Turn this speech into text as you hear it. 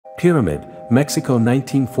Pyramid, Mexico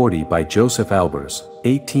 1940 by Joseph Albers,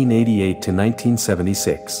 1888 to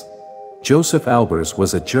 1976. Joseph Albers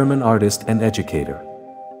was a German artist and educator.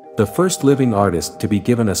 The first living artist to be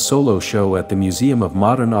given a solo show at the Museum of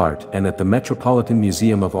Modern Art and at the Metropolitan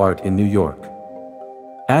Museum of Art in New York.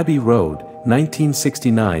 Abbey Road,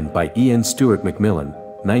 1969 by Ian Stuart Macmillan,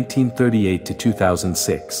 1938 to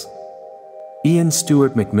 2006. Ian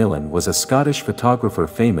Stuart Macmillan was a Scottish photographer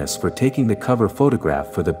famous for taking the cover photograph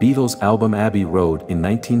for the Beatles' album Abbey Road in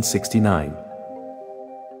 1969.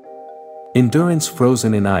 Endurance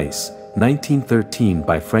Frozen in Ice, 1913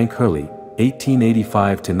 by Frank Hurley,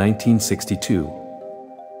 1885 to 1962.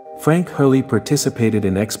 Frank Hurley participated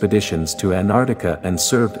in expeditions to Antarctica and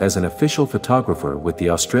served as an official photographer with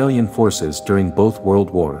the Australian forces during both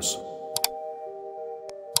World Wars.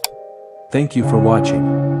 Thank you for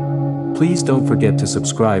watching. Please don't forget to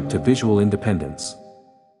subscribe to Visual Independence.